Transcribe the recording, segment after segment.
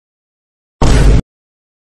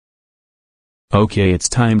Okay, it's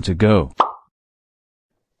time to go.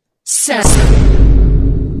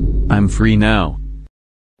 I'm free now.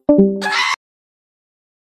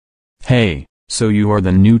 Hey, so you are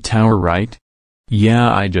the new tower, right?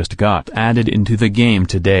 Yeah, I just got added into the game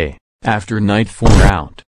today, after Night 4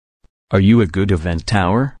 out. Are you a good event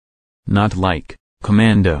tower? Not like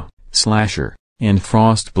Commando, Slasher, and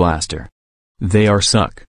Frost Blaster. They are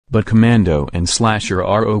suck, but Commando and Slasher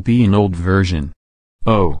are OP in old version.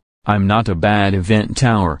 Oh, I'm not a bad event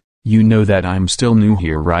tower, you know that I'm still new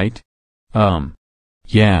here, right?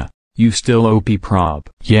 Yeah, you still OP prob.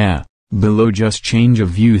 Yeah, below just change a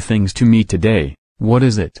few things to me today. What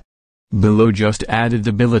is it? Below just added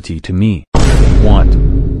ability to me. What?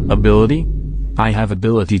 Ability? I have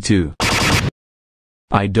ability too.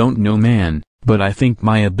 I don't know, man, but I think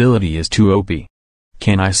my ability is too OP.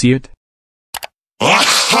 Can I see it?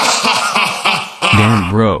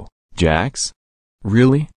 Damn bro, Jax?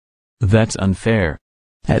 Really? That's unfair.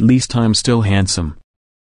 At least I'm still handsome.